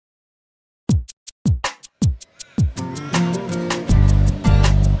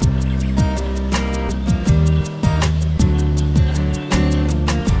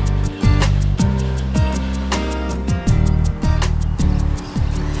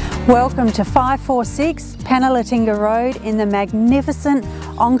Welcome to 546 Panalatinga Road in the magnificent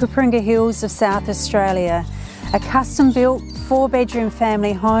Onkaparinga Hills of South Australia. A custom-built 4-bedroom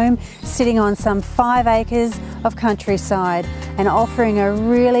family home sitting on some 5 acres of countryside and offering a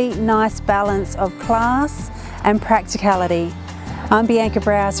really nice balance of class and practicality. I'm Bianca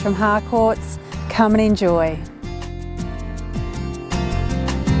Browse from Harcourts. Come and enjoy.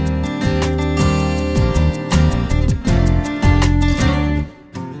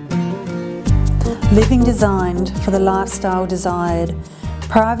 Living designed for the lifestyle desired.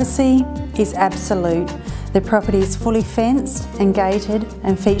 Privacy is absolute. The property is fully fenced and gated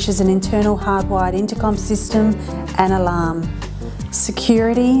and features an internal hardwired intercom system and alarm.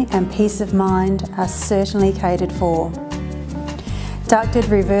 Security and peace of mind are certainly catered for. Ducted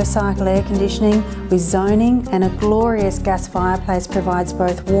reverse cycle air conditioning with zoning and a glorious gas fireplace provides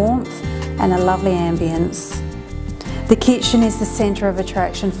both warmth and a lovely ambience. The kitchen is the centre of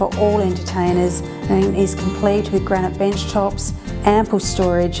attraction for all entertainers and is complete with granite bench tops, ample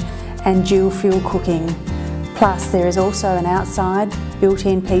storage and dual fuel cooking. Plus there is also an outside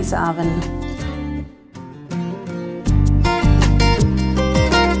built-in pizza oven.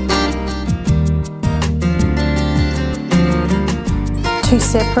 Two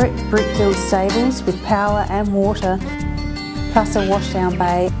separate brick-built stables with power and water plus a washdown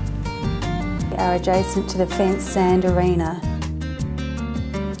bay are adjacent to the fenced sand arena.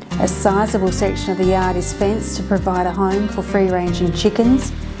 A sizable section of the yard is fenced to provide a home for free-ranging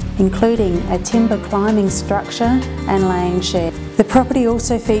chickens, including a timber climbing structure and laying shed. The property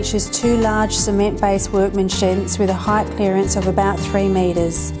also features 2 large cement-based workman sheds with a height clearance of about 3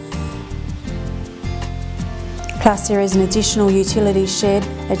 metres. Plus there is an additional utility shed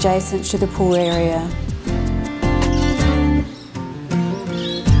adjacent to the pool area.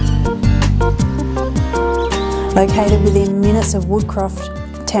 Located within minutes of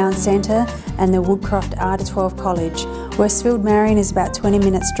Woodcroft Town Centre and the Woodcroft R12 College, Westfield Marion is about 20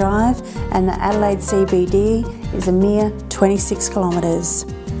 minutes drive and the Adelaide CBD is a mere 26 kilometres.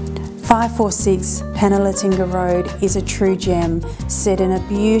 546 Panalatinga Road is a true gem set in a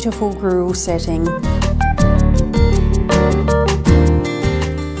beautiful rural setting.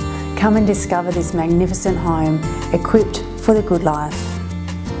 Come and discover this magnificent home equipped for the good life.